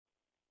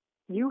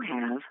You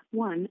have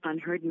one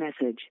unheard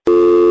message.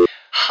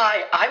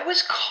 Hi, I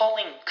was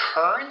calling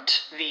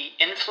Current, the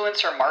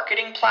influencer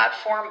marketing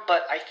platform,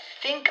 but I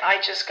think I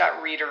just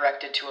got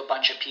redirected to a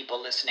bunch of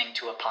people listening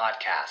to a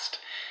podcast.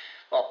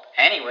 Well,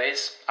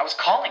 anyways, I was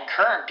calling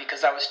Current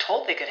because I was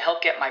told they could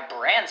help get my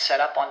brand set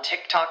up on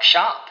TikTok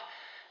Shop,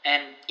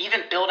 and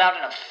even build out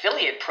an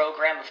affiliate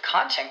program of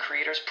content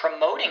creators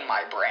promoting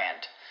my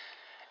brand,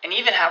 and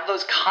even have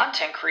those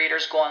content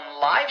creators go on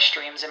live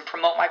streams and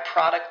promote my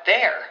product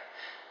there.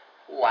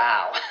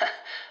 Wow,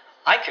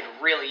 I could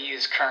really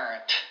use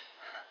Current.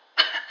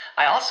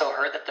 I also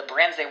heard that the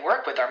brands they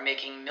work with are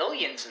making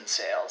millions in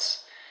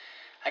sales.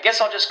 I guess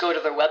I'll just go to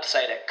their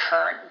website at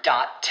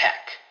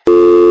current.tech.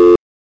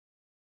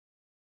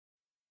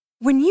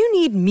 When you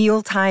need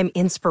mealtime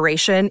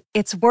inspiration,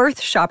 it's worth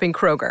shopping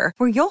Kroger,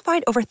 where you'll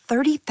find over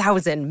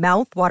 30,000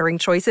 mouth-watering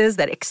choices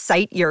that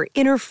excite your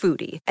inner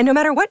foodie. And no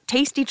matter what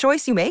tasty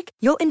choice you make,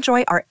 you'll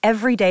enjoy our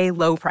everyday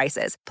low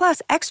prices,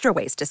 plus extra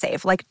ways to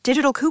save, like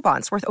digital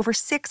coupons worth over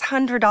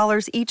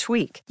 $600 each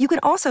week. You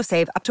can also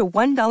save up to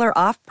 $1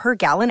 off per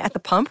gallon at the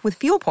pump with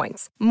fuel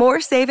points.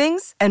 More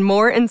savings and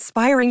more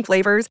inspiring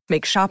flavors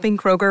make shopping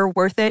Kroger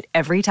worth it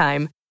every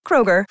time.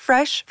 Kroger,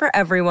 fresh for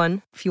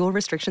everyone. Fuel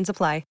restrictions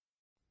apply.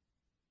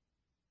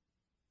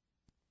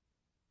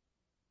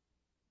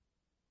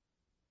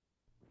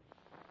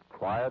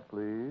 Quiet,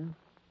 please.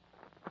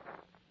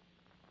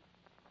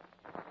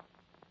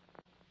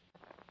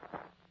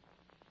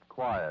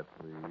 Quiet,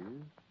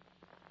 please.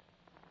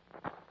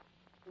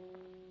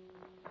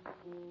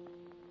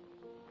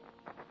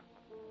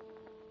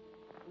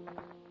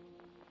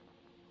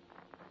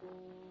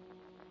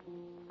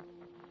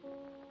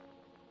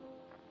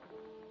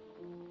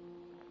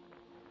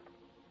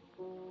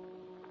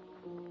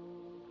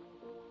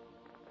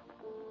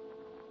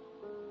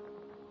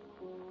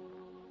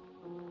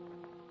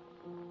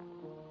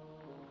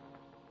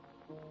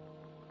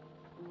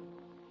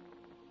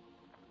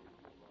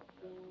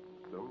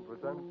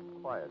 Presents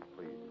Quiet,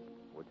 Please,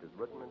 which is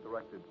written and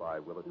directed by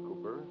Willis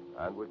Cooper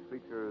and which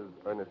features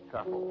Ernest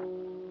Chappell.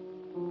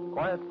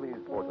 Quiet, Please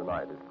for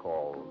tonight is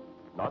called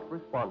Not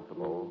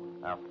Responsible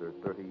After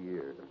 30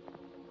 Years.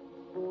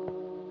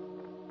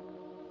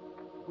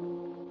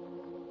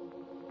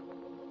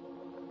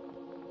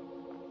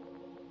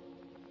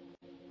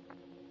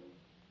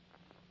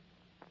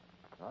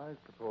 I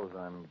suppose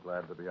I'm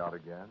glad to be out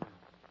again.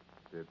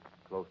 It's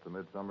close to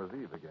Midsummer's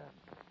Eve again.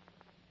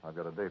 I've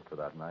got a date for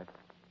that night.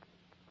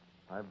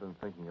 I've been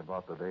thinking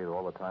about the date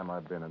all the time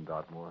I've been in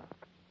Dartmoor,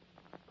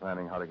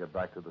 planning how to get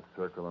back to the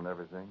circle and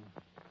everything.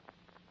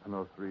 And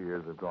those 3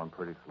 years have gone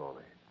pretty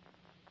slowly.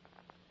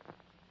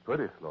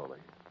 Pretty slowly.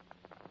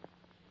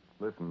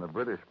 Listen, the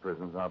British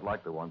prisons aren't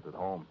like the ones at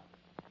home.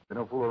 They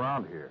don't fool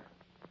around here.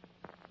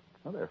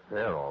 Well, they're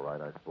fair, all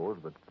right, I suppose,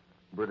 but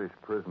British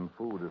prison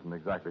food isn't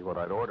exactly what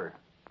I'd order.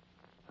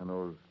 And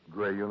those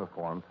gray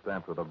uniforms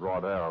stamped with a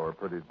broad arrow are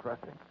pretty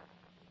depressing.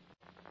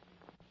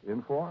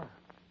 In for?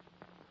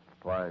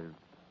 Why,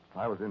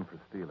 I was in for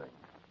stealing.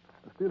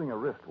 Stealing a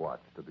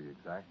wristwatch, to be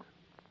exact.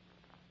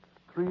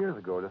 3 years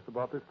ago, just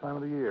about this time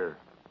of the year.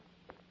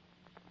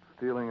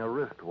 Stealing a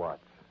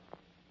wristwatch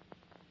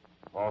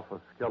off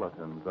a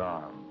skeleton's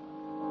arm.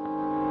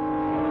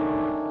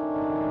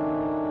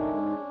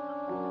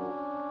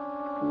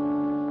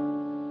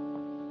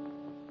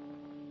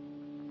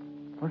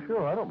 Well,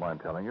 sure, I don't mind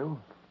telling you.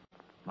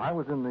 I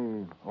was in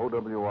the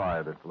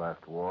OWI this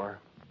last war.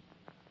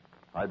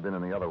 I'd been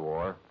in the other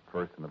war,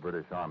 first in the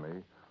British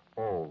Army.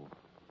 Oh,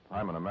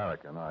 I'm an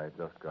American. I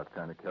just got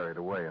kind of carried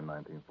away in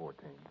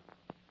 1914.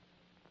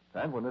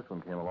 And when this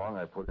one came along,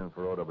 I put in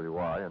for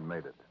OWI and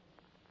made it.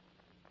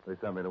 They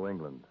sent me to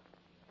England.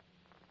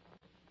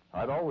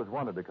 I'd always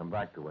wanted to come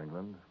back to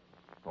England.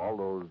 All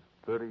those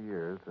 30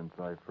 years since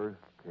I first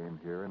came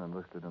here and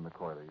enlisted in the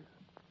Coilies.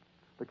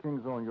 The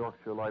King's Own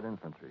Yorkshire Light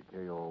Infantry,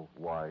 Koyli,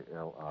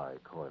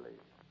 Coily.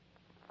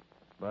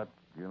 But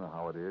you know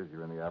how it is.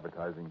 You're in the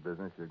advertising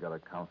business. You've got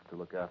accounts to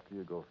look after.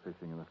 You go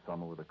fishing in the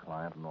summer with a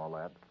client and all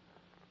that.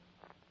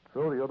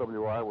 So the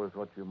OWI was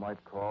what you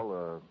might call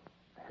a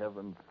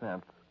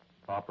heaven-sent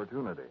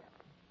opportunity.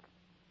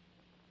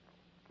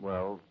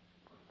 Well,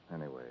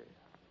 anyway,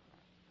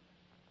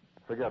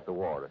 forget the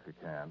war if you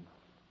can.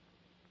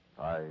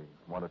 I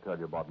want to tell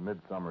you about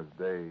Midsummer's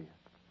Day,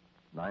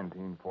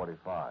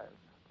 1945.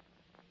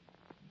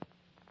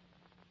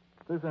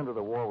 This end of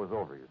the war was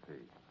over, you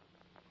see.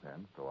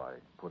 And so I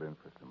put in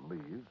for some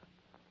leave,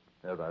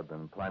 as I've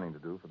been planning to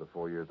do for the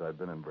 4 years I've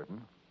been in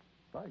Britain.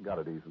 I got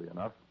it easily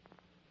enough.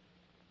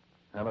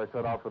 And I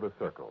set out for the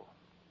Circle.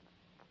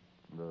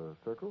 The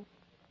Circle?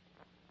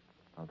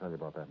 I'll tell you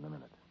about that in a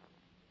minute.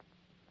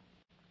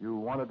 You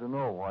wanted to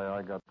know why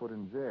I got put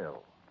in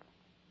jail.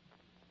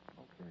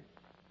 Okay.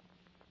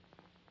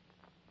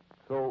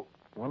 So,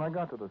 when I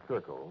got to the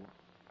Circle,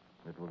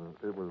 it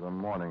was the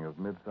morning of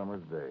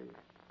Midsummer's Day,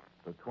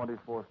 the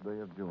 24th day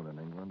of June in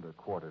England, a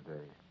quarter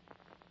day.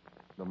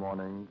 The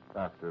morning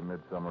after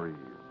Midsummer Eve.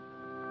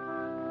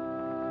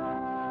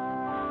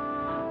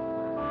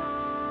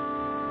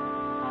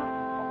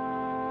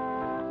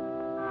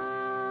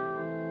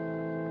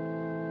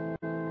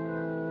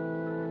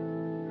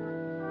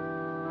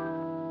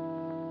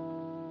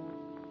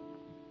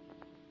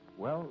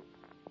 Well,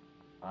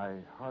 I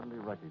hardly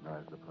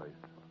recognized the place,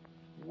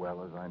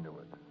 well as I knew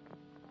it.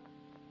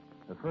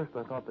 At first,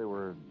 I thought they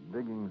were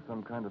digging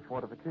some kind of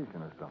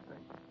fortification or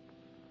something.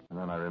 And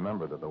then I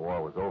remembered that the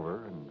war was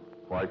over, and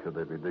why should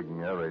they be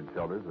digging air raid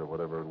shelters or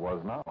whatever it was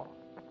now?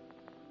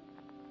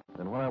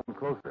 And when I went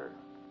closer,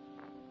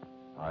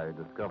 I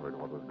discovered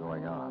what was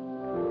going on.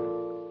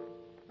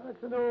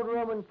 That's an old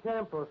Roman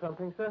camp or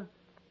something, sir.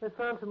 They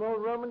found some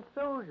old Roman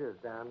soldiers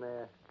down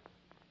there.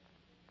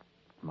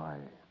 My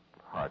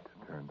heart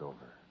turned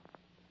over.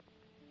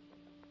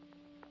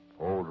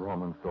 Old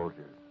Roman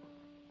soldiers.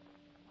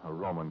 A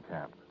Roman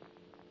camp.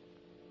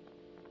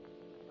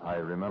 I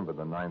remember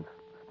the 9th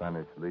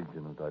Spanish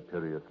Legion of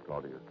Tiberius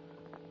Claudius.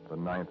 The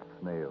 9th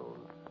Snails,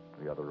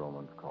 the other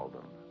Romans called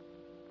them.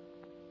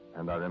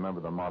 And I remember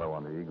the motto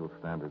on the eagle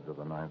standards of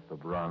the 9th, the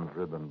bronze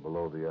ribbon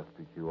below the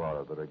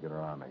SPQR of the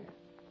regular army.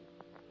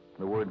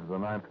 The words the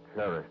 9th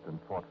cherished and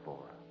fought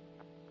for.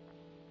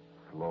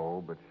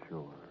 Slow but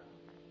sure.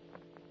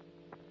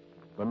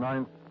 The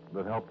 9th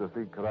that helped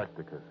defeat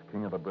Caractacus,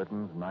 king of the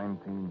Britons,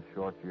 19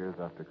 short years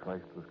after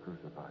Christ was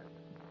crucified.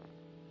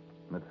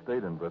 And it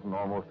stayed in Britain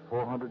almost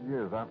 400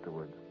 years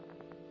afterwards,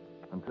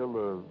 until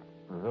the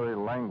very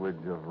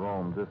language of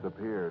Rome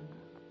disappeared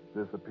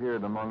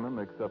among them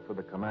except for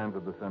the commands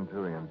of the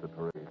centurions at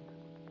parade.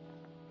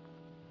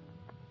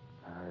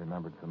 I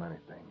remembered so many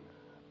things.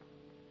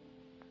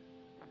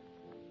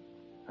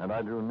 And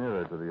I drew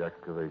nearer to the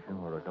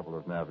excavation where a couple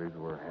of navvies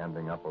were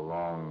handing up a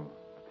long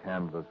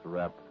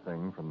canvas-wrapped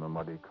thing from the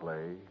muddy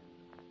clay.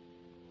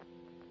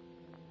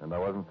 And I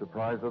wasn't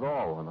surprised at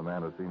all when the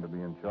man who seemed to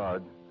be in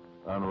charge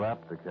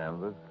unwrapped the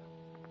canvas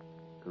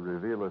to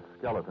reveal a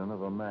skeleton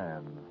of a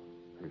man,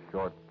 his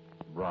short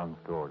bronze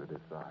sword at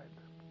his side.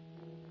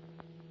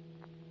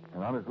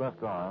 And on his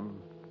left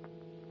arm,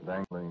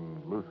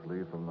 dangling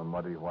loosely from the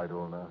muddy white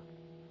ulna,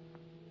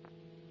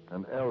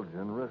 an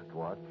Elgin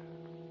wristwatch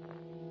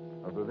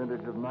of the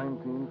vintage of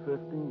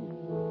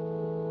 1915.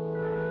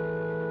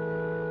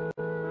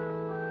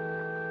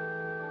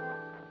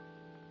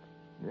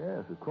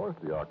 Yes, of course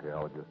the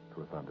archaeologist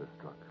was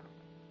thunderstruck.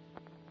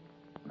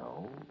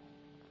 No,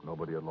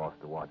 nobody had lost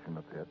a watch in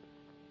the pit.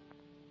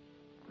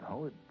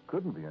 No, it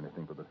couldn't be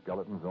anything but the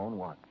skeleton's own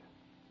watch.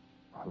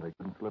 Well, they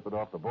couldn't slip it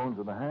off the bones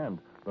of the hand.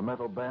 The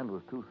metal band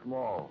was too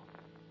small,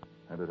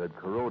 and it had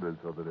corroded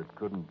so that it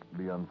couldn't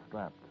be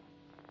unstrapped.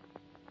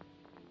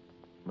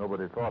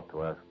 Nobody thought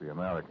to ask the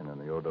American in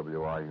the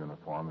OWI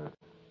uniform if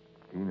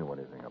he knew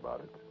anything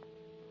about it.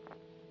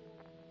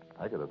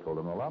 I could have told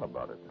him a lot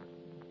about it.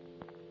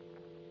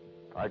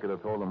 I could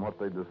have told him what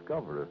they'd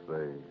discover if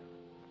they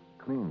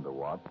cleaned the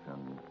watch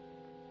and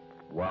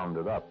wound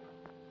it up.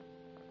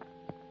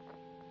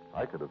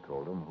 I could have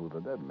told him who the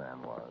dead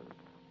man was.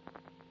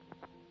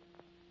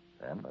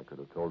 And I could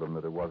have told him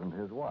that it wasn't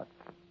his watch.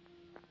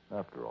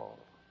 After all,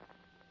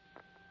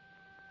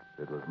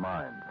 it was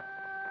mine.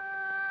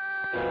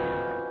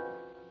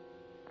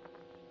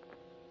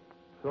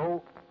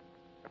 So,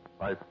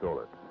 I stole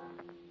it.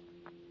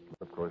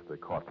 Of course, they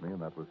caught me,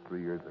 and that was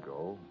 3 years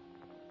ago.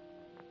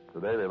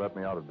 Today, they let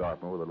me out of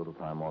Dartmoor with a little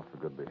time off for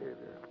good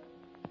behavior.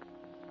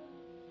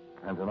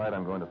 And tonight,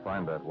 I'm going to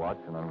find that watch,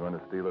 and I'm going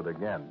to steal it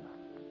again.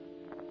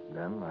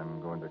 Then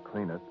I'm going to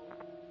clean it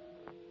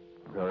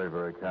very,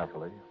 very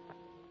carefully.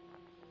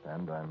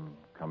 And I'm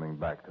coming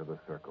back to the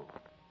circle.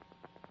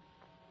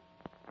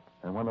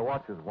 And when the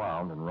watch is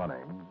wound and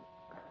running,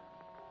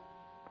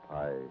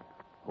 I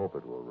hope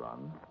it will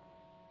run.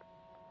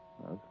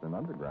 Well, it's been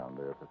underground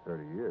there for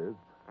 30 years.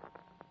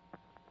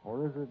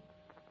 Or is it...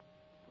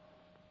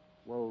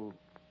 Well,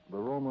 the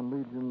Roman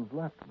legions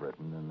left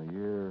Britain in the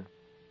year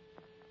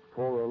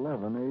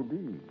 411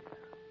 A.D.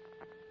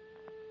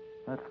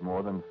 That's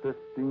more than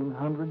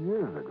 1,500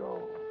 years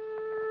ago.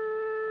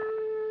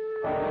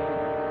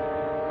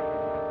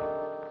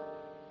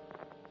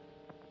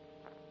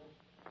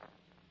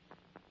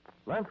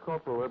 Lance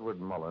Corporal Edward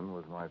Mullen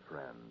was my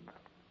friend.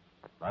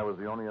 I was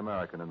the only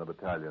American in the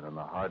battalion, and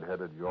the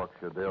hard-headed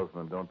Yorkshire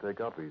dalesmen don't take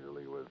up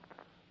easily with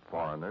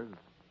foreigners.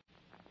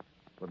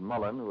 But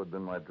Mullen, who had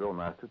been my drill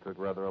master, took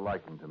rather a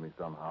liking to me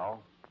somehow.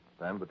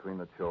 Then, between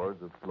the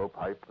chores of slope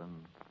hype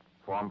and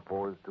Form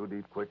 4's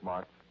 2-deep quick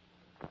march,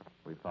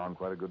 we found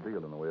quite a good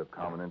deal in the way of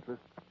common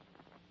interest,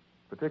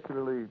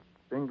 particularly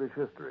English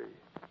history.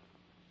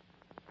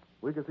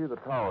 We could see the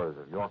towers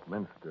of York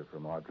Minster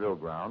from our drill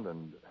ground,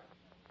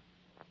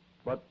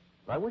 But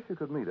I wish you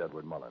could meet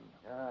Edward Mullen.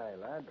 Aye,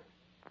 lad.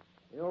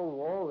 The old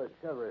wall that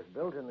Severus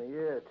built in the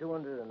year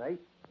 208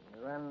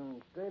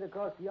 ran straight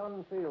across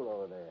yon field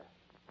over there.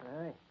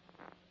 Aye.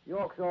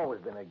 York's always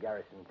been a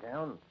garrison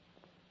town.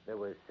 There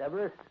was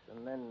Severus,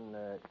 and then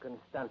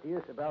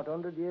Constantius about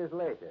 100 years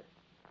later.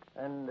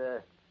 And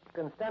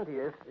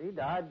Constantius, he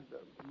died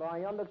by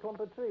yonder clump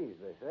of trees,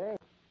 they say.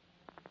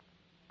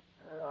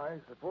 I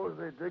suppose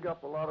they dig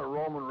up a lot of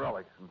Roman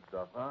relics and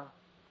stuff, huh?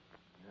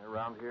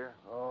 Around here?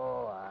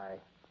 Oh, aye.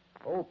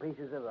 Old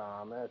pieces of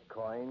armor,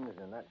 coins,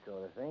 and that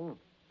sort of thing.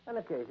 And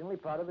occasionally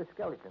part of a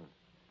skeleton.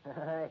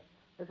 Aye.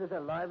 This was a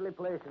lively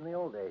place in the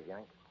old days,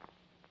 Yank.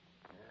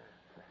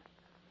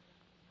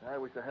 Yes. I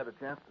wish I had a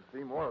chance to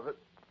see more of it.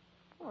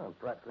 Well,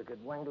 perhaps we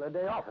could wangle a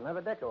day off and have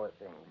a deco at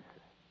things.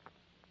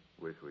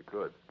 Wish we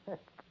could.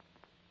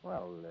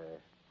 Well,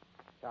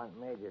 Sergeant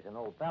Major's an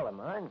old pal of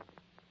mine.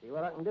 See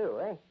what I can do,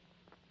 eh?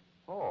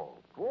 Oh,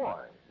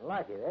 boy.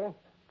 Like it, eh?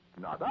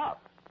 Not us.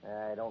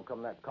 Don't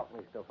come that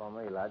cockney stuff on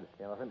me, lad.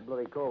 You know, I think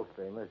bloody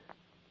Coldstreamers.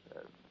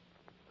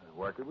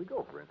 Where could we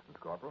go, for instance,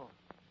 Corporal?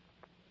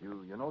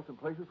 You know some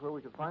places where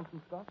we could find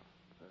some stuff?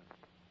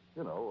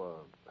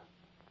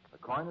 A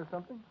coin or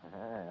something?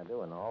 I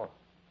do know.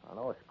 I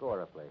know a score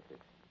of places.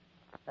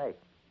 Hey,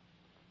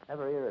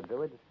 ever hear of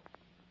Druids?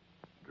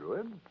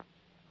 Druid?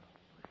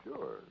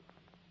 Sure.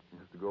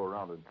 Used to go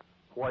around in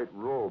white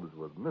robes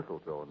with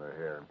mistletoe in their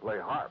hair and play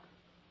harps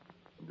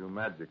and do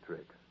magic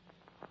tricks.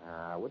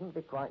 I wouldn't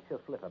be quite so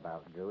flip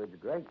about Druids,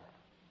 Greg.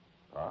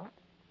 Huh?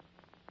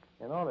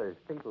 You know, there's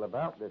people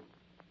about that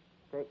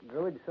take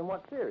Druids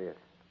somewhat serious.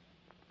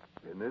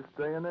 In this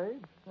day and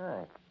age?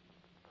 Aye.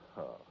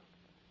 Huh.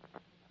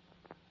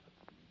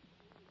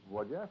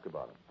 What'd you ask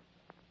about them?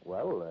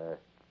 Well,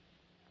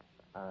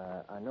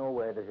 I know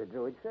where there's a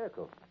Druid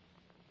circle.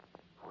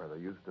 Where they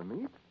used to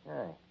meet?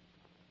 Aye.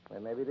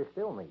 Well, maybe they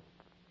still meet.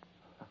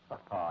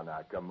 Oh, now,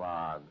 come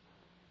on.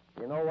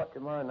 You know what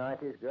tomorrow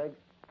night is, Greg?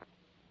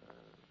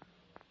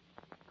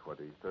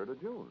 23rd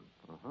of June.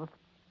 Uh-huh.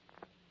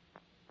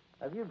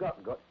 Have you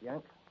got guts,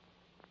 Yank?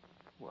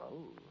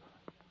 Well,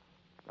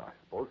 I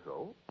suppose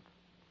so.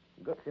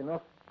 Guts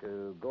enough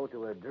to go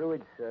to a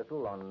Druid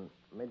circle on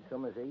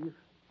Midsummer's Eve?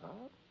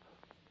 Huh?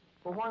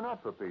 Well, why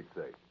not, for Pete's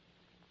sake?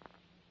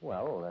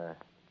 Well,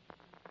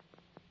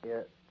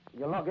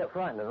 you'll not get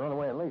frightened and run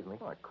away and leave me.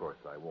 Well, of course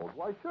I won't.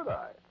 Why should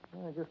I?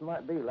 Well, it just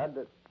might be, lad,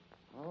 that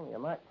you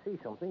might see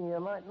something you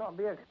might not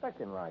be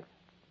expecting right.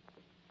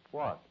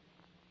 What?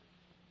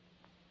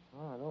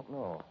 Oh, I don't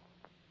know.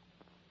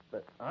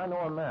 But I know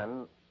a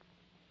man.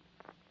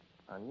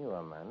 I knew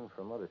a man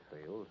from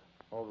Huddersfield,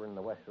 over in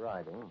the West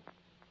Riding.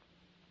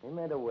 He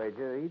made a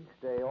wager he'd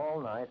stay all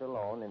night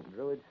alone in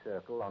Druid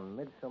Circle on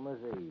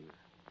Midsummer's Eve.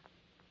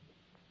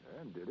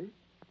 And did he?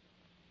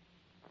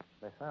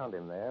 They found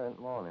him there in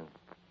the morning.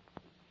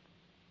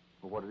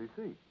 Well, what did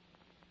he see?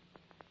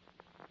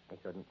 He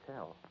couldn't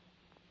tell.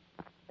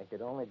 He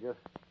could only just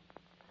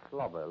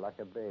slobber like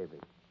a baby.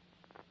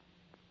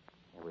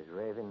 He was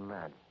raving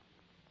mad.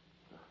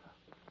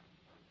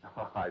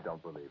 Oh, I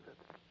don't believe it.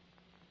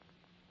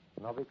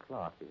 Nobby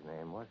Clark, his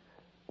name was.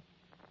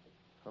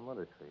 From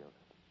Huddersfield.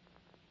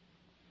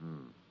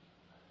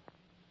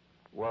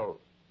 Well...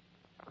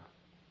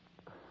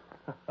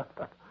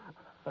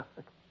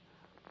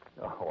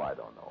 oh, I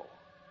don't know.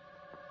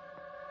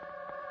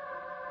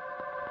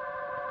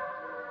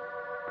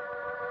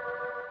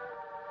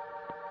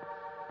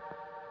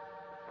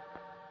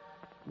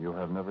 You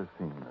have never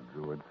seen a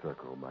Druid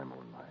circle by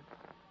moonlight.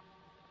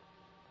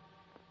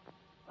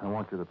 I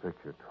want you to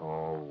picture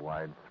tall,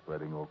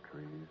 wide-spreading oak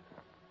trees,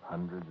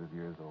 hundreds of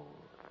years old.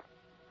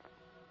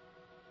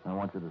 I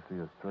want you to see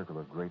a circle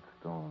of great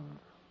stones,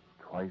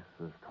 twice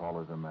as tall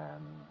as a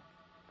man,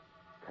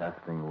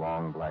 casting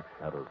long black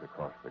shadows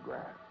across the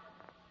grass.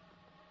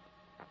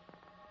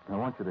 I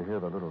want you to hear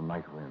the little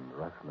night wind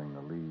rustling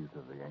the leaves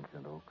of the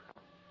ancient oaks,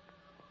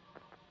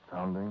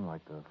 sounding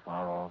like the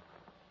far-off,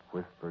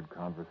 whispered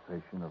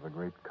conversation of a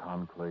great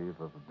conclave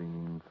of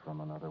beings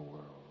from another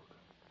world.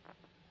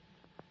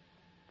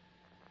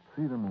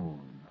 See the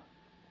moon,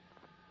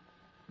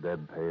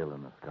 dead pale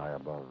in the sky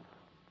above,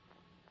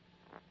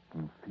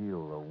 and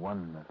feel the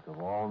oneness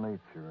of all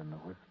nature in the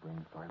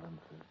whispering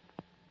silences.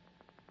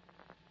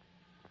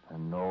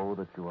 And know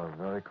that you are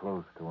very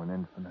close to an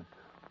infinite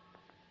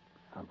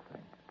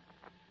something.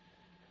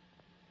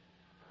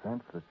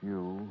 Sense that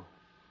you,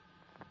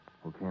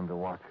 who came to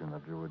watch in the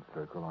Druid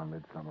Circle on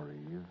Midsummer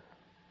Eve,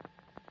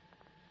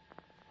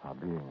 are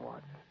being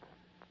watched.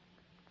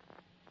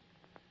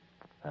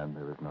 And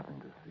there is nothing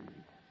to see.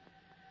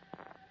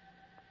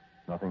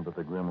 Nothing but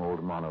the grim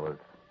old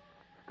monoliths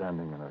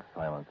standing in a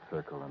silent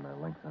circle and their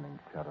lengthening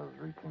shadows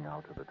reaching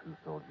out to the two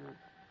soldiers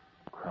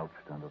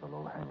crouched under the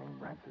low-hanging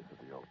branches of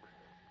the oaks.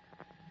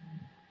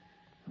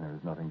 There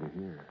is nothing to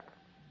hear.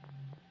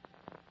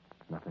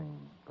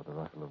 Nothing but the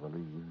rustle of the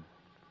leaves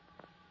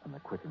and the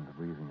quickened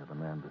breathing of the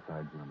man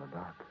beside you in the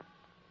dark.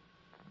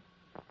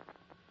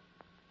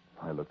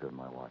 I looked at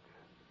my watch.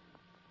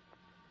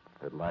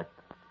 It lacked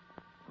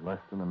less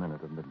than a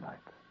minute of midnight.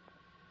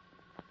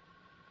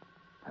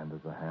 And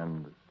as the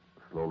hand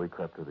slowly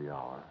crept to the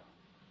hour,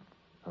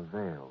 a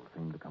veil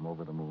seemed to come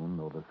over the moon,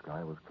 though the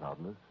sky was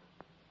cloudless.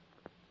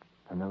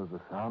 And there was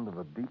the sound of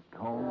a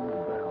deep-toned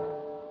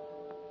bell,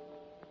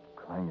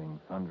 clanging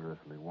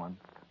thunderously once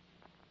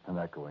and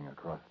echoing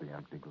across the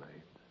empty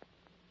glade.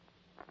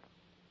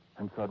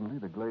 And suddenly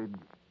the glade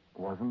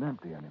wasn't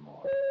empty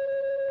anymore.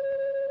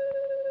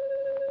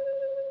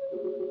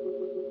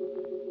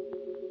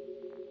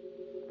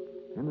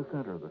 In the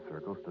center of the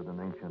circle stood an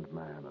ancient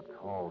man, a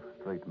tall,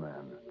 straight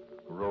man,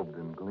 robed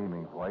in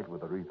gleaming white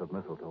with a wreath of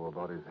mistletoe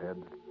about his head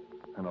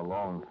and a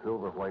long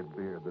silver-white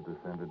beard that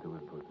descended to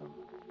his bosom.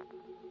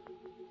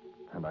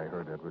 And I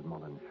heard Edward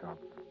Mullen's sharp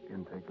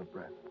intake of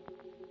breath.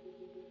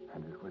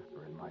 and his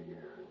whisper in my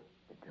ear.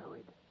 Do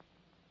it.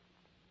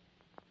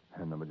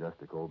 And the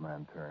majestic old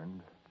man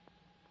turned,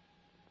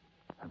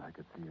 and I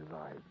could see his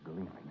eyes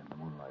gleaming in the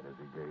moonlight as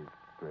he gazed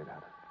straight at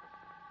us.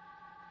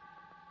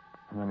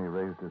 And then he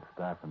raised his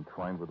staff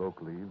entwined with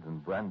oak leaves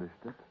and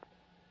brandished it.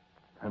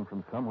 And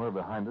from somewhere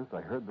behind us,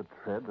 I heard the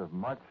tread of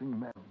marching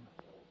men.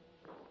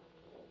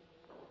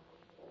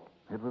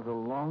 It was a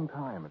long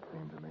time, it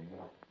seemed to me,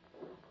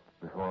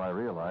 before I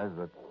realized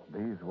that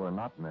these were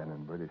not men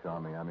in British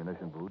Army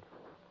ammunition boots,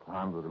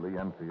 armed with Lee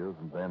Enfields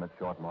and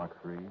bayonet-shot Mark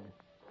III.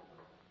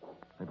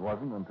 It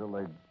wasn't until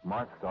they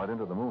marched out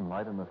into the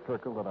moonlight in the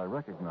circle that I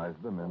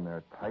recognized them in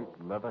their tight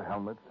leather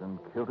helmets and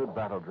kilted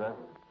battle dress,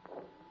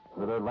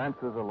 with their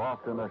lances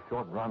aloft and their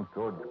short bronze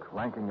swords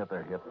clanking at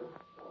their hips.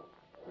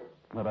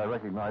 That I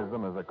recognized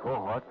them as a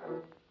cohort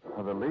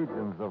of the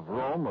legions of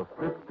Rome of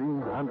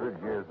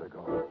 1,500 years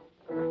ago.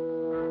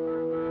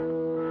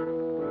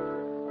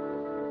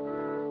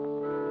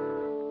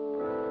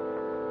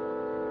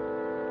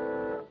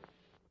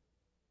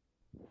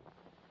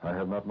 I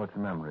have not much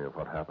memory of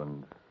what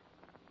happened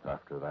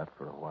after that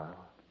for a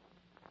while.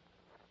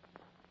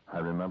 I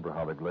remember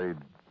how the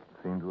glade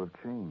seemed to have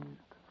changed,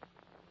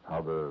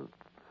 how the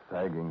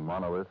sagging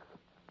monoliths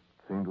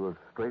seemed to have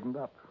straightened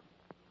up,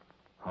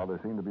 how there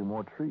seemed to be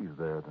more trees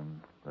there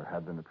than there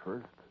had been at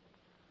first.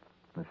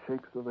 The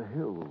shapes of the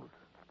hills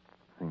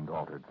seemed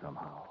altered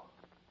somehow.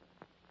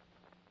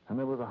 And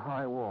there was a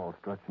high wall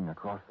stretching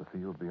across the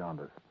field beyond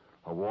us,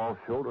 a wall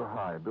shoulder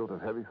high, built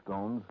of heavy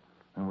stones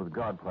and with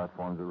guard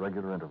platforms at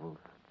regular intervals.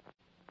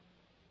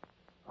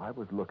 I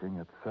was looking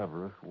at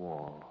Severus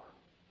Wall,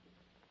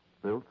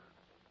 built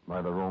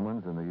by the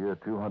Romans in the year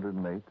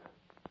 208,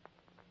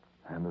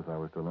 and as I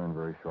was to learn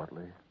very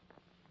shortly,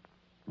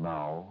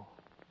 now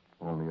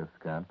only a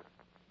scant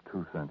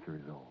 2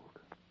 centuries old.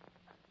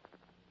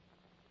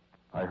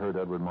 I heard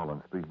Edward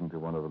Mullen speaking to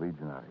one of the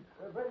legionaries.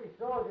 We're British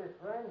soldiers,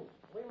 friend.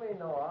 We mean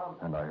no harm.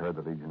 And I heard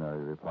the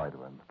legionary reply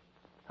to him.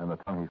 And the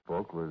tongue he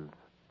spoke was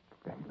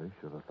English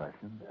of a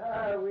fashion.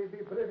 We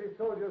be British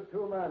soldiers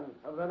too, man,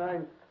 of the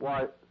 9th.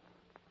 Why,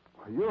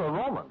 you're a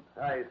Roman.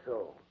 Aye,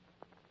 so.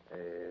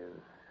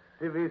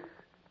 Civis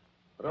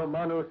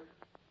Romanus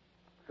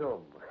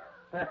sum.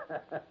 I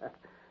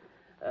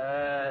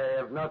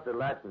have not the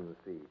Latin,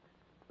 see.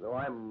 Though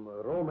I'm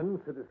a Roman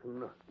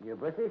citizen, you're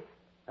British?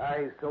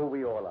 Aye, so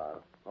we all are.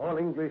 All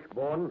English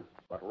born,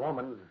 but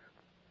Romans.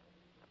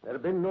 There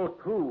have been no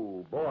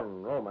true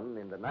born Roman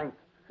in the 9th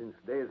since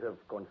days of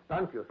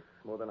Constantius,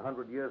 more than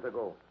 100 years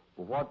ago.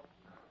 What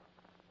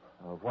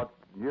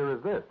year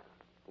is this?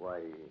 Why,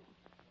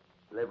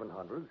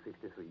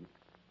 1163.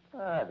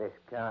 This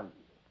can't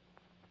be.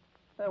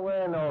 There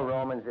were no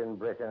Romans in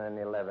Britain in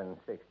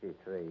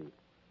 1163.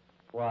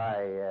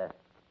 Why,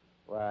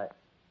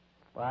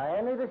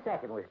 Henry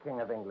II was King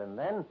of England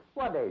then.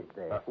 What is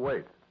this?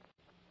 Wait.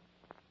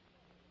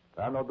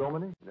 Anno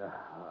Domini?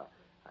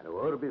 Anno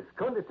Orbis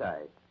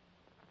Conditae.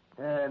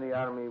 In the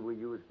army, we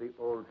use the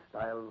old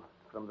style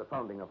from the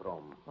founding of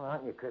Rome. Well,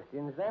 aren't you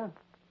Christians then?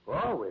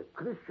 Oh, we're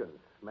Christians,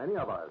 many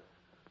of us.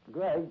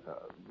 Greg?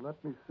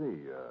 Let me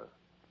see.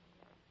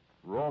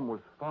 Rome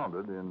was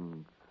founded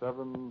in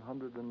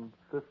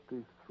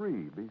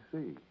 753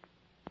 B.C.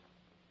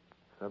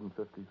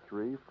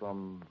 753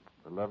 from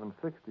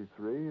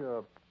 1163,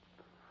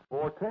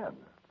 410.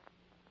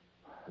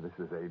 This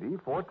is A.D.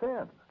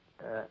 410.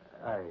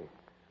 Aye.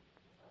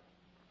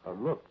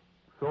 Look,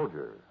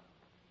 soldier,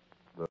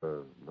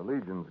 the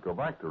legions go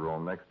back to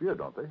Rome next year,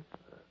 don't they?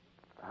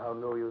 How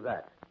know you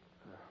that?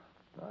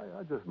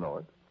 I just know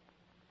it.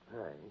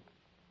 Aye.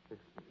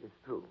 It's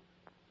true.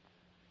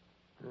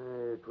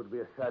 It would be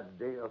a sad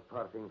day of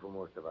parting for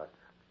most of us,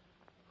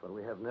 for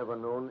we have never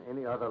known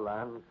any other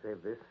land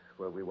save this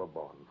where we were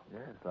born.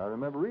 Yes, I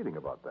remember reading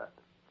about that.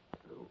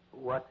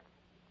 What?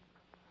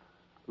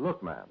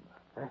 Look, man.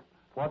 Huh?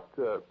 What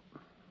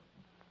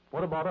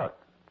about us?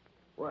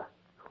 Why,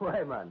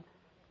 man,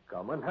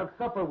 come and have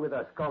supper with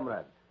us,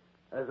 comrade.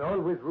 There's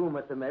always room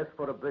at the mess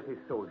for a British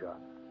soldier.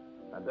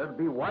 And there'll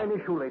be wine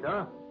issue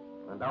later.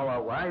 And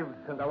our wives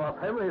and our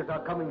families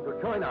are coming to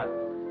join us.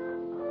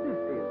 This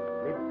is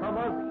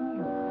Midsummer's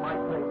Eve, my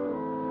friend.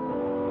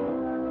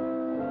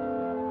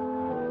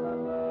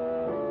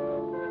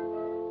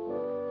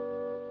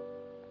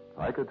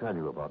 I could tell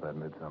you about that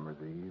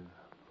Midsummer's Eve.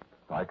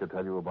 I could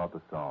tell you about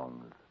the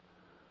songs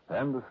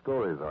and the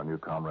stories our new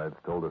comrades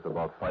told us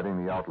about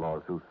fighting the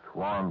outlaws who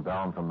swarmed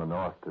down from the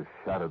north to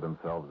shatter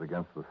themselves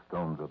against the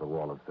stones of the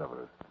wall of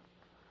Severus.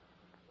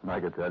 And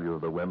I could tell you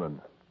of the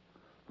women,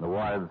 the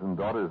wives and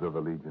daughters of the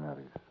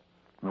legionaries,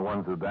 the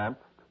ones who danced,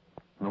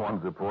 the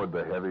ones who poured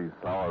the heavy,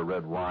 sour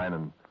red wine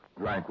and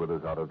drank with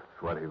us out of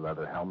sweaty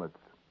leather helmets.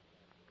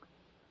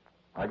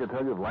 I could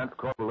tell you of Lance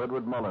Corporal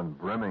Edward Mullen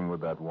brimming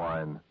with that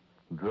wine,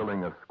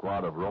 drilling a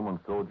squad of Roman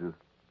soldiers,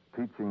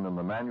 teaching them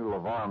the manual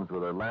of arms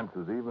with their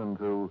lances, even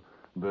to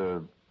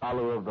the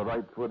aloe of the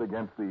right foot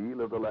against the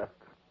heel of the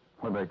left,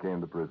 when they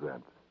came to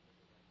present.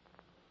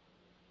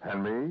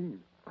 And me,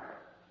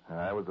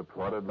 I was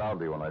applauded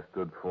loudly when I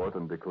stood forth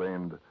and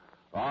declaimed,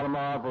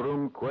 Arma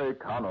virumque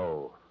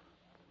cano.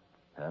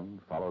 and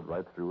followed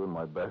right through in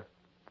my best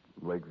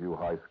Lakeview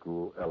High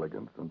School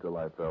elegance until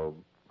I fell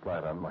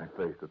flat on my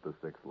face at the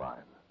 6th line.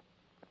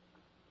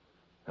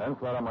 And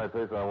flat on my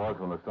face I was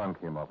when the sun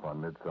came up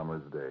on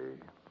Midsummer's Day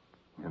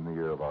in the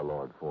year of our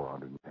Lord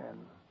 410.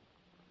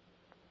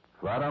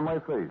 Flat on my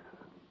face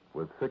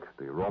with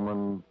 60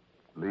 Roman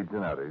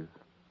legionaries,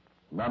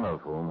 none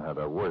of whom had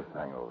a worse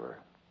hangover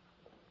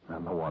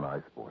than the one I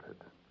sported.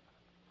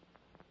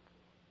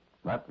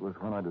 That was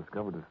when I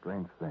discovered a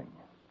strange thing.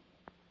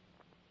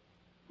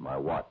 My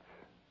watch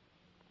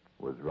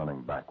was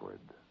running backward.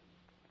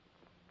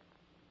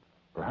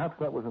 Perhaps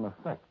that was an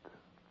effect,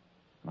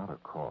 not a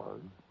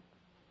cause.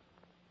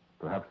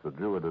 Perhaps the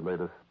Druid had laid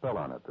a spell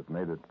on it that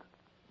made it,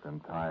 in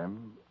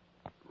time,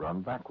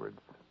 run backwards.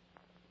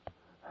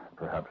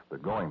 Perhaps the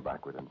going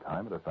backward in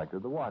time had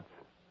affected the watch.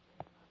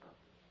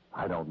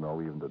 I don't know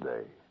even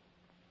today.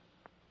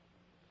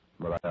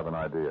 But I have an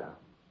idea.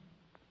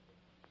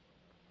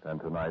 And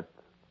tonight,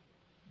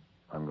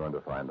 I'm going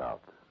to find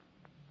out.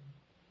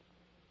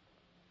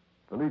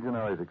 The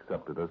legionaries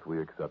accepted us. We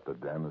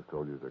accepted them, as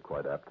soldiers are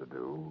quite apt to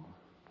do.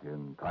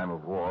 In time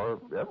of war,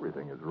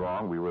 everything is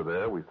wrong. We were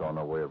there. We saw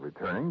no way of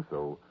returning,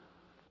 so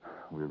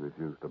we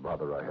refused to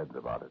bother our heads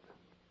about it.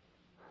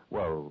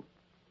 Well,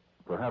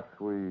 perhaps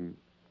we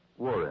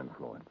were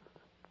influenced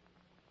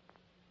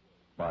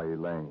by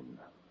Elaine.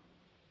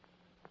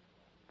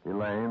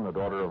 Elaine, the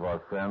daughter of our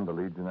friend, the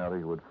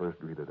legionary who had first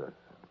greeted us.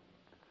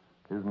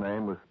 His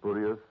name was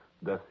Spurius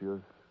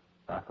Decius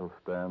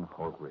Athelstan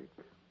Horgreek.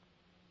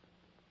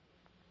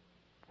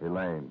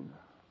 Elaine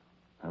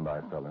and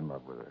I fell in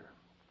love with her.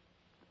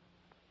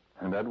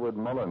 And Edward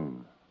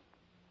Mullen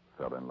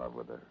fell in love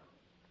with her.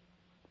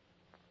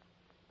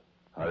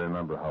 I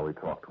remember how we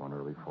talked one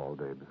early fall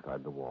day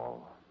beside the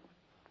wall,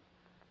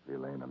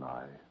 Elaine and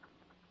I.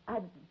 I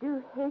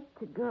do hate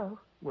to go.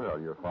 Well,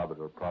 your father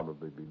will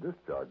probably be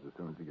discharged as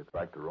soon as he gets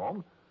back to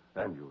Rome,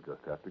 and you'll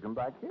just have to come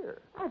back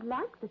here. I'd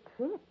like the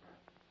trip.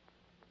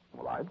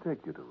 Well, I'd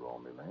take you to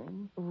Rome,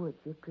 Elaine. Would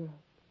you, Greg?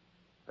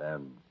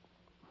 And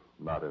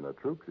not in a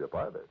troop ship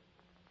either.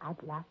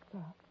 I'd like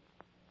that.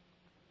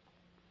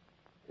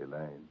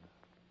 Elaine.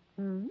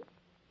 Hmm?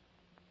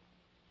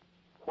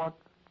 What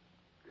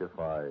if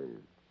I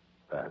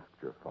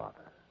asked your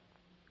father?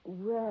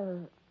 Well,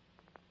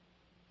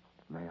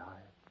 May I?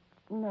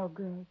 no,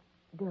 Greg,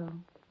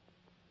 don't.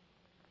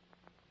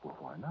 Well,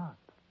 why not?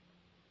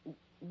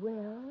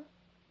 Well,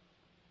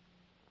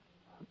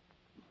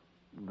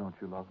 Don't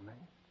you love me?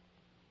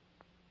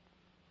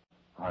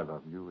 I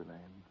love you,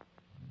 Elaine.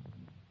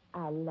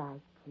 I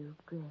like you,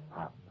 Greg.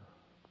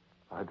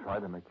 I try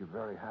to make you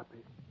very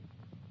happy.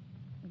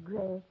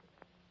 Greg,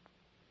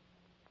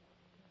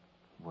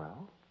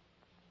 Well,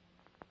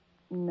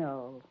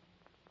 no.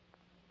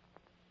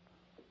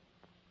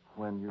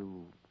 when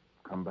you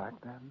come back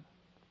then?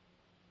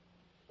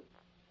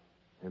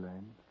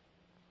 Elaine?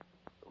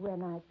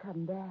 When I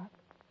come back,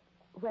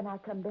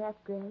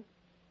 Greg,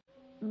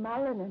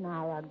 Mullen and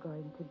I are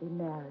going to be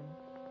married.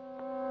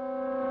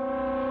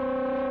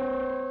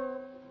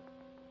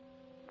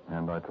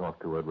 And I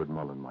talked to Edward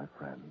Mullen, my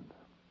friend.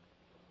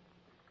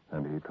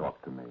 And he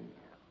talked to me.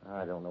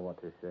 I don't know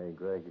what to say,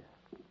 Greg.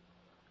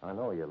 I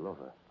know you love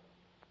her.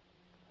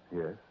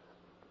 Yes?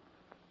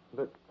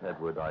 But,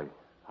 Edward, I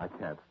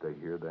can't stay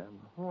here then.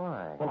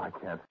 why? Well, I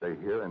can't stay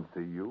here and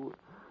see you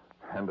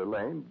and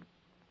Elaine.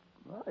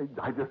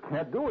 I just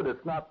can't do it.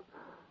 It's not...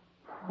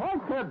 I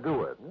can't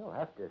do it. You'll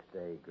have to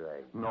stay,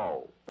 Greg.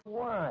 No.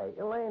 Why?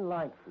 Elaine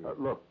likes you.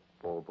 Look,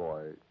 old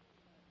boy.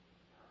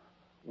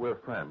 We're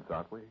friends,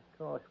 aren't we? Of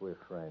course we're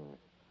friends.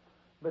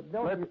 But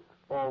don't Let's you...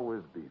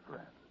 always be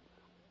friends.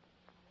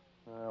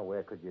 Oh,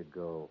 where could you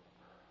go?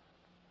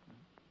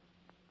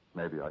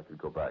 Maybe I could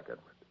go back, Edward.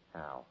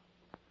 How?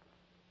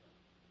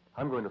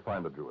 I'm going to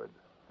find the Druid.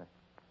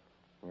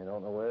 You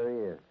don't know where he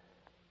is.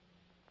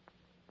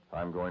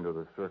 I'm going to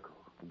the circle.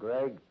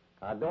 Greg,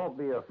 now don't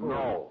be a fool.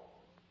 No.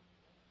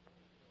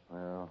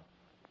 Well,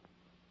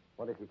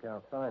 what if you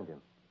can't find him?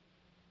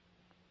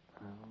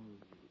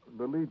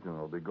 The Legion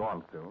will be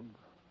gone soon.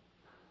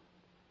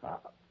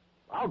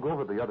 I'll go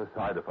over the other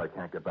side if I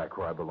can't get back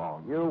where I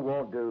belong. You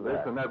won't do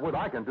that. Listen, Edward,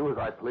 I can do as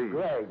I please.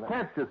 Greg,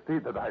 Can't you see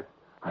that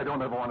I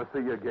don't ever want to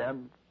see you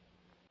again?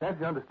 Can't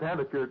you understand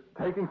that you're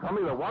taking from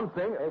me the one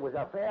thing? It was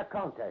a fair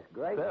contest,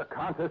 Greg. Fair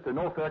contest or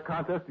no fair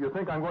contest, do you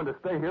think I'm going to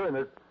stay here in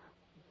this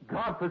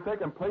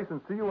godforsaken place and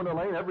see you in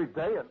Elaine every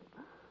day? And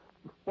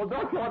well,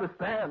 don't you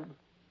understand?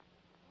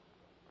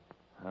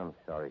 I'm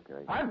sorry,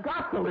 Greg. I've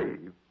got to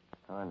leave.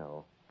 I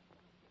know.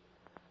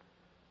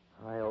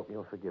 I hope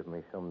you'll forgive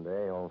me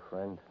someday, old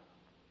friend.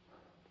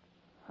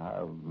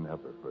 I'll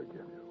never forgive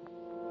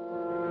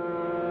you.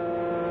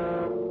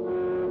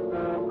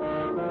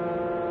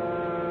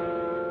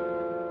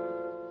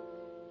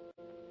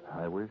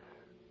 I wish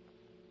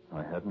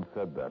I hadn't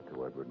said that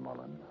to Edward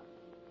Mullen.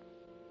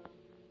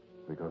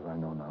 Because I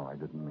know now I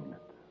didn't mean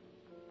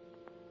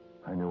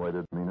it. I knew I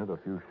didn't mean it a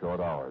few short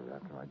hours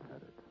after I'd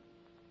said it.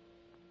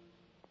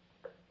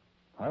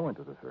 I went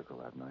to the circle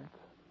that night.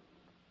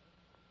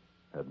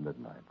 At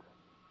midnight.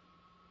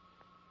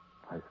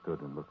 I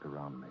stood and looked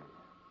around me.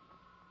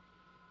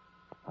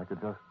 I could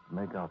just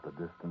make out the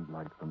distant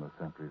light from the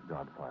sentry's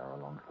guard fire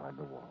alongside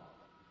the wall.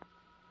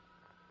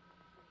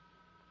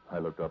 I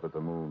looked up at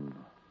the moon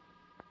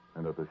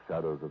and at the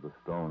shadows of the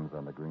stones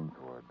on the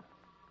greensward.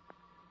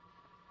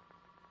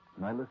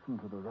 And I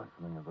listened to the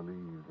rustling of the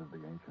leaves of the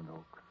ancient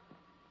oaks.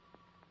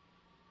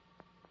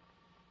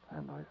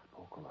 And I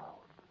spoke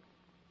aloud.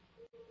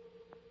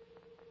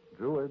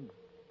 Druid,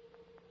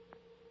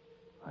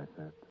 I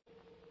said.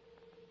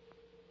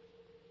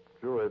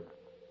 Druid,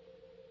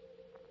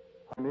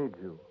 I need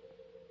you.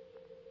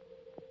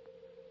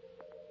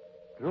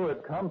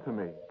 Druid, come to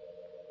me.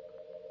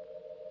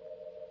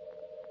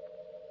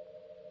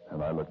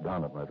 And I looked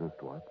down at my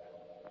wristwatch.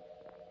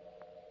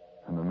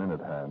 And the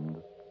minute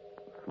hand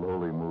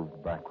slowly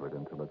moved backward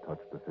until it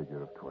touched the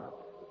figure of 12.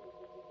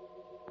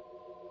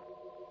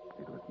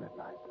 It was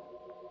midnight.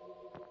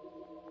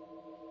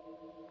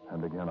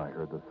 And again I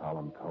heard the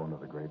solemn tone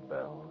of the great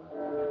bell.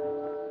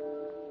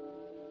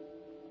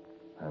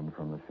 And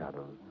from the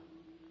shadows,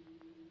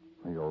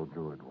 the old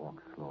Druid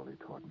walked slowly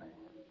toward me.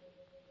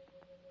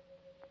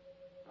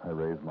 I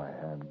raised my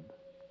hand.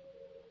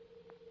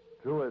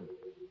 Druid,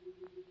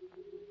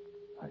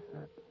 I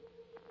said.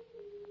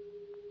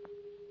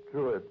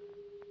 Druid,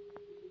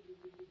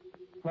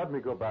 let me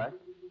go back.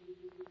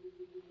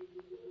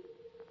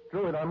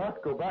 Druid, I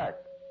must go back.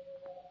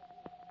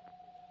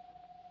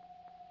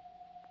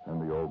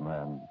 And the old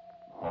man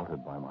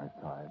halted by my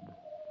side.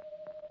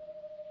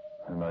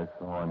 And I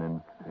saw an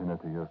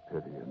infinity of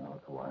pity in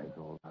those wise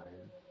old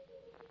eyes.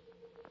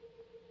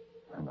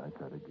 And I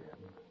said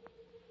again,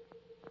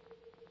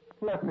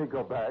 let me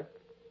go back.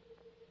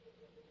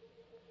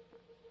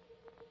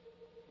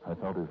 I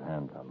felt his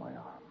hand on my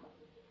arm.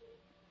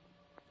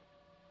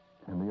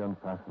 And he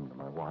unfastened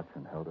my watch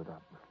and held it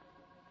up.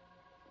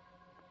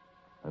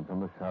 And from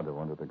the shadow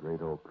under the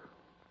great oak,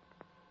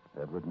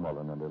 Edward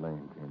Mullen and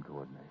Elaine came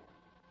toward me.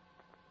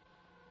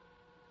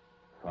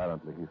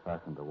 Silently, he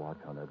fastened the watch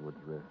on Edward's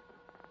wrist.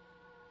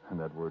 And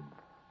Edward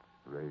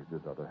raised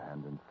his other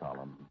hand in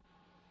solemn,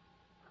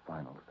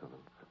 final salute.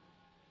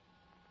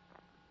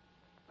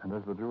 And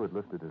as the Druid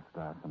lifted his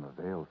staff and the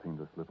veil seemed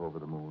to slip over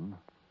the moon,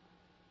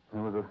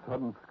 there was a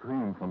sudden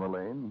scream from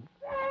Elaine.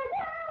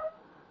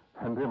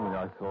 And dimly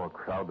I saw a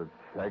crowd of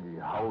shaggy,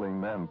 howling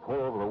men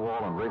pull over the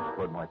wall and race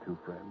toward my two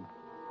friends.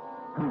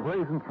 And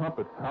brazen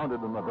trumpets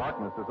sounded in the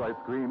darkness as I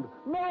screamed,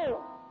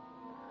 "No!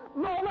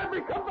 No, let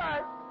me come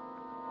back!"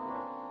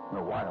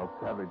 The wild,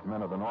 savage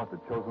men of the North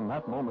had chosen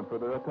that moment for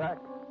their attack.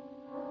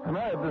 And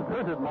I had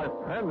deserted my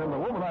friend and the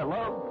woman I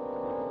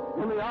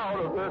loved in the hour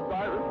of their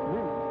direst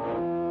need.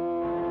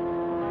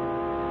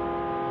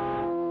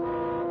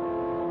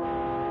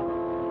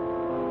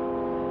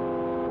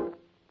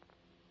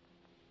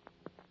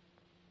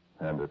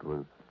 And it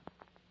was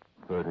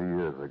 30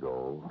 years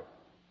ago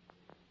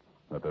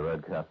that the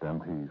red-capped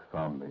MPs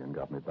found me and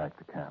got me back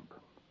to camp.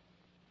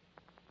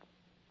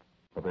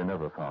 But they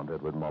never found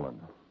Edward Mullen,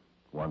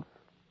 once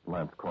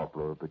Lance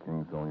Corporal of the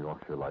King's Own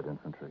Yorkshire Light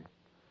Infantry,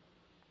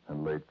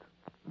 and late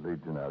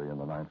legionary in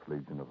the 9th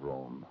Legion of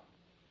Rome,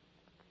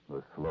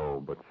 the slow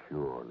but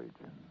sure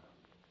legion.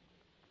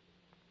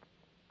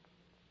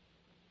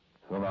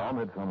 So now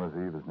Midsummer's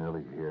Eve is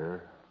nearly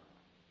here,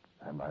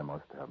 and I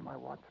must have my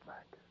watch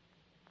back.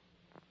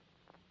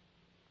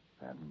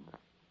 And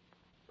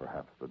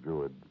perhaps the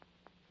Druid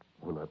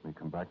will let me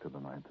come back to the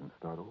 9th and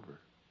start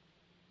over.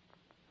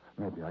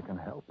 Maybe I can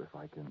help if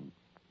I can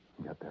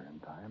get there in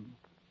time.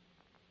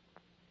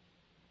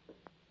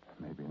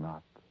 Maybe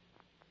not.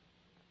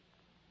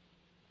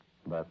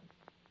 That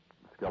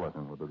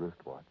skeleton with the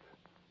wristwatch,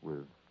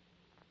 with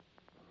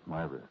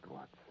my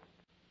wristwatch.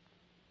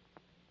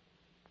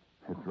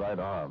 Its right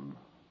arm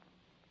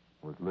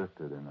was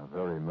lifted in a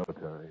very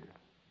military,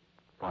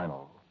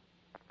 final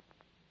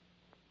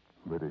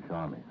British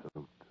Army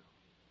salute.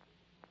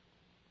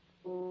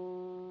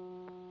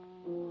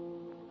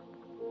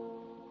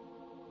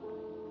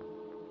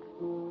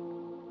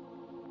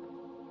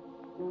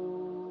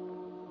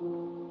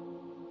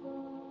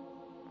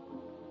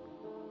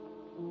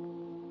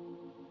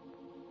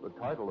 The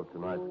title of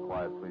tonight's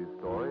Quiet Please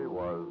story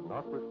was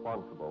Not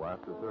Responsible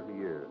After 30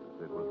 Years.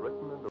 It was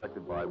written and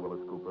directed by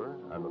Willis Cooper,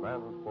 and the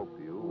man who spoke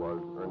to you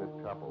was Ernest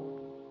Chappell.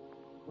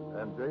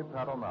 And J.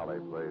 Pat O'Malley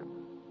played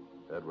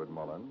Edward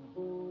Mullen.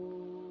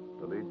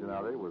 The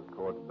legionary was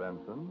Court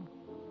Benson,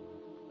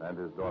 and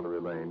his daughter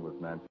Elaine was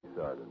Nancy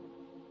Sarden.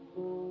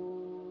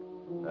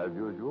 As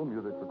usual,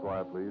 music for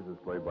Quiet Please is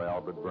played by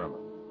Albert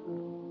Berman.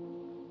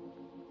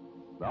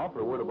 Now for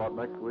a word about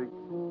next week,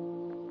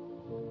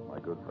 my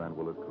good friend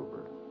Willis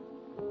Cooper.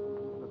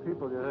 The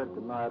people you heard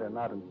tonight are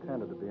not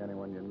intended to be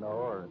anyone you know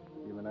or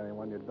even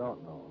anyone you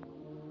don't know.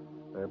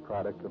 They're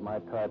products of my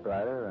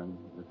typewriter and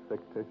as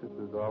fictitious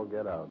as all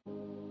get out.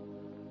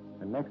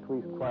 And next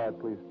week's Quiet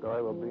Please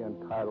story will be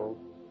entitled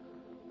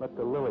What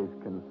the Lilies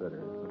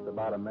Consider. It's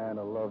about a man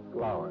who loves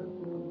flowers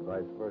and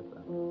vice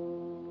versa.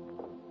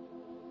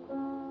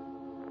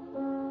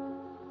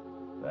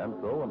 And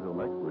so, until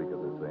next week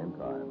at the same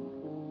time,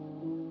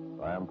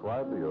 I am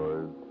quietly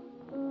yours,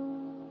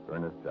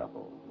 Ernest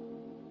Chappell.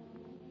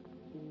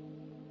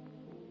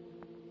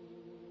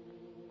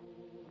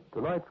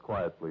 Tonight's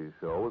Quiet Please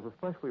show was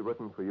especially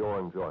written for your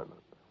enjoyment,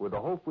 with the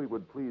hope we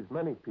would please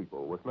many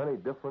people with many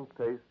different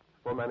tastes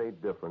for many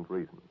different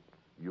reasons.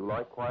 You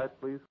like Quiet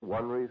Please for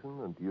one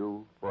reason, and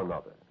you for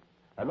another.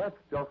 And that's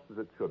just as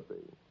it should be.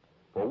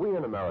 For we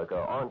in America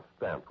aren't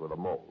stamped with a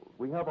mold.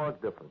 We have our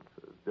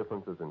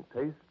differences in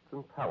tastes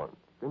and talents,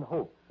 in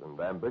hopes and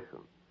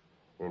ambitions,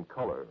 in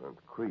color and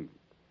creed.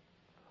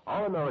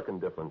 Our American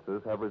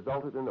differences have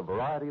resulted in a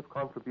variety of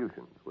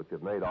contributions which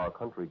have made our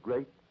country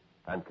great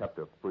and kept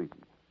her free.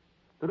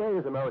 Today,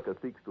 as America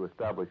seeks to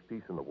establish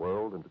peace in the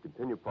world and to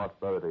continue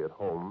prosperity at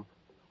home,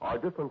 our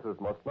differences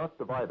must not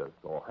divide us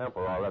or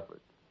hamper our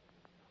efforts.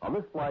 On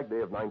this Flag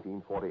Day of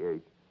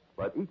 1948,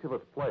 let each of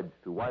us pledge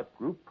to wipe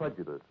group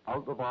prejudice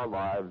out of our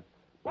lives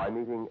by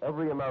meeting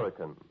every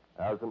American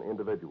as an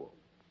individual.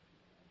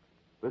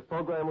 This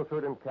program was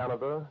heard in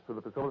Canada through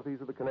the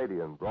facilities of the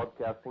Canadian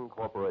Broadcasting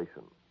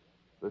Corporation.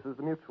 This is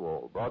the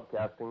Mutual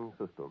Broadcasting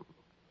System.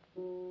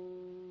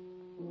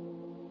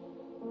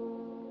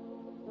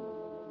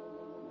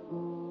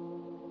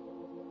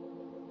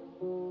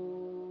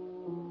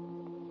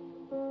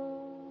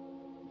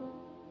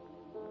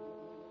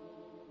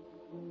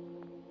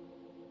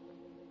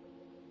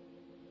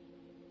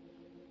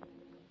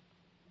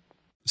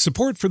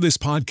 Support for this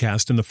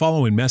podcast and the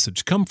following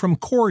message come from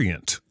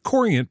Corient.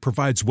 Corient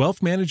provides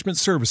wealth management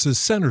services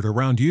centered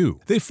around you.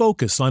 They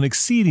focus on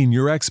exceeding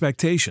your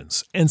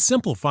expectations and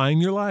simplifying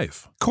your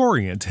life.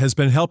 Corient has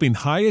been helping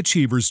high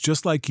achievers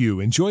just like you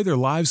enjoy their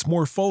lives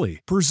more fully,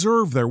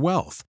 preserve their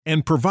wealth,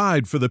 and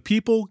provide for the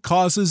people,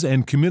 causes,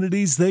 and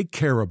communities they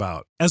care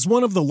about. As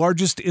one of the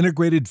largest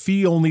integrated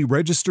fee-only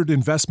registered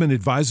investment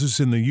advisors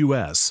in the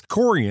U.S.,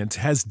 Corient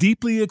has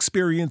deeply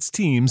experienced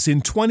teams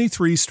in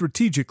 23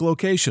 strategic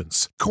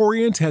locations.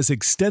 Corient has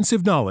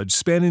extensive knowledge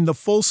spanning the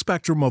full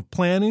spectrum of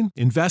planning,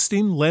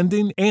 investing,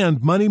 lending,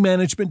 and money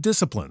management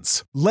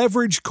disciplines.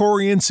 Leverage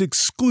Corient's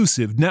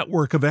exclusive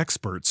network of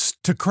experts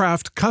to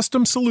craft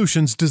custom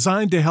solutions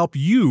designed to help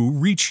you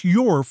reach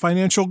your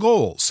financial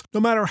goals, no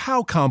matter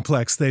how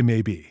complex they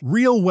may be.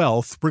 Real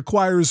wealth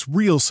requires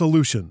real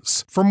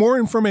solutions. For more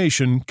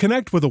information,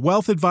 connect with a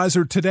wealth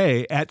advisor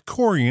today at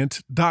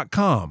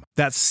Corient.com.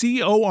 That's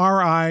Corient.com.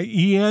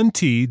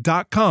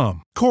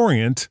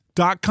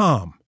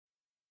 Corient.com.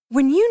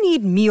 When you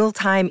need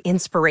mealtime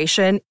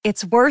inspiration,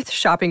 it's worth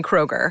shopping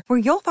Kroger, where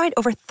you'll find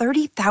over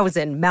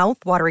 30,000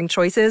 mouth-watering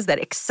choices that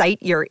excite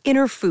your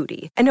inner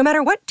foodie. And no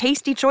matter what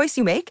tasty choice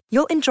you make,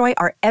 you'll enjoy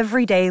our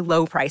everyday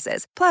low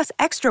prices, plus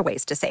extra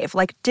ways to save,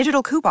 like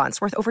digital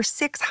coupons worth over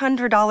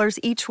 $600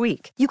 each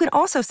week. You can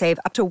also save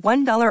up to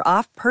 $1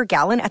 off per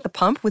gallon at the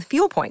pump with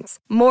fuel points.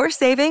 More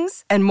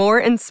savings and more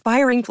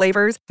inspiring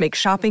flavors make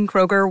shopping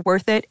Kroger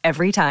worth it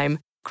every time.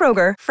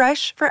 Kroger,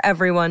 fresh for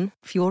everyone.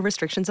 Fuel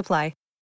restrictions apply.